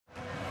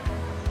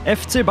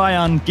FC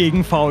Bayern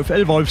gegen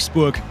VfL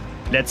Wolfsburg.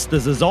 Letzte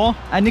Saison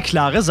eine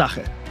klare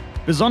Sache.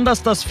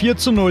 Besonders das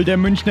 4:0 der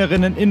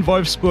Münchnerinnen in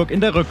Wolfsburg in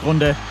der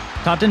Rückrunde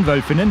tat den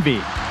Wölfinnen weh.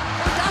 Und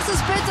das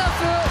ist bitter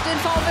für den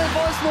VfL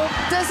Wolfsburg.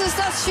 Das ist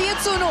das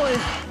 4:0.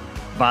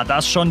 War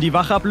das schon die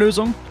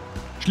Wachablösung?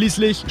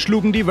 Schließlich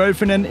schlugen die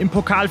Wölfinnen im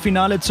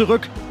Pokalfinale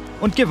zurück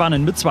und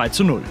gewannen mit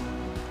 2:0.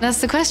 That's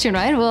the question,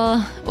 right?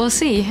 We'll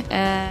see.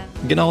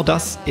 Genau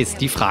das ist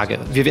die Frage.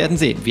 Wir werden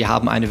sehen. Wir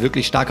haben eine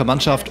wirklich starke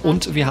Mannschaft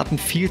und wir hatten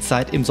viel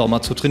Zeit im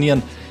Sommer zu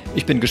trainieren.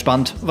 Ich bin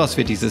gespannt, was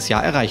wir dieses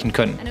Jahr erreichen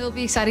können. And it will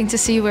be exciting to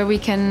see what we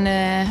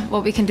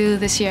can do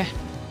this year.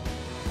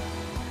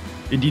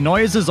 In die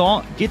neue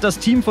Saison geht das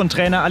Team von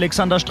Trainer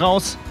Alexander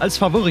Strauß als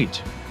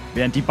Favorit.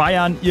 Während die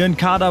Bayern ihren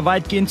Kader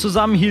weitgehend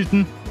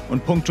zusammenhielten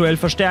und punktuell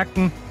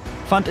verstärkten,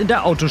 fand in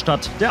der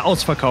Autostadt der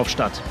Ausverkauf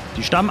statt.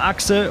 Die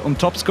Stammachse um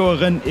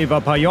Topscorerin Eva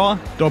Paillon,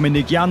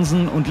 Dominik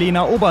Jansen und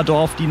Lena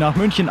Oberdorf, die nach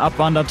München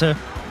abwanderte,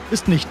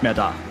 ist nicht mehr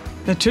da.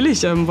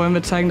 Natürlich wollen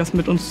wir zeigen, dass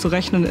mit uns zu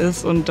rechnen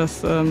ist und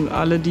dass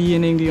alle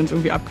diejenigen, die uns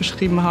irgendwie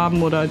abgeschrieben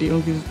haben oder die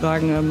irgendwie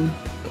sagen,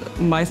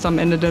 Meister am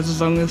Ende der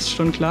Saison ist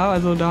schon klar.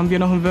 Also da haben wir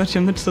noch ein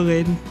Wörtchen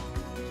mitzureden.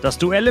 Das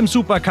Duell im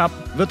Supercup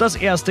wird das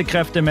erste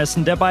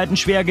Kräftemessen der beiden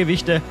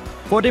Schwergewichte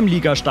vor dem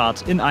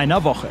Ligastart in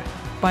einer Woche.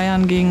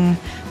 Bayern gegen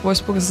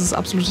Wolfsburg ist das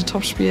absolute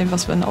Topspiel,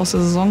 was wir aus der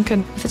Saison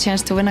kennen. It's a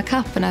chance to win a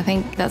cup and I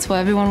think that's what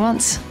everyone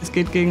wants. Es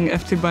geht gegen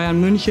FC Bayern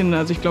München,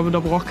 also ich glaube, da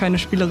braucht keine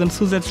Spielerin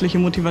zusätzliche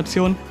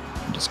Motivation.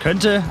 Und es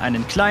könnte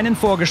einen kleinen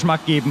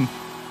Vorgeschmack geben,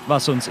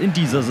 was uns in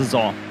dieser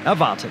Saison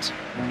erwartet.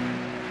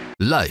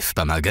 Live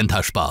beim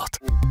MAGENTA Sport.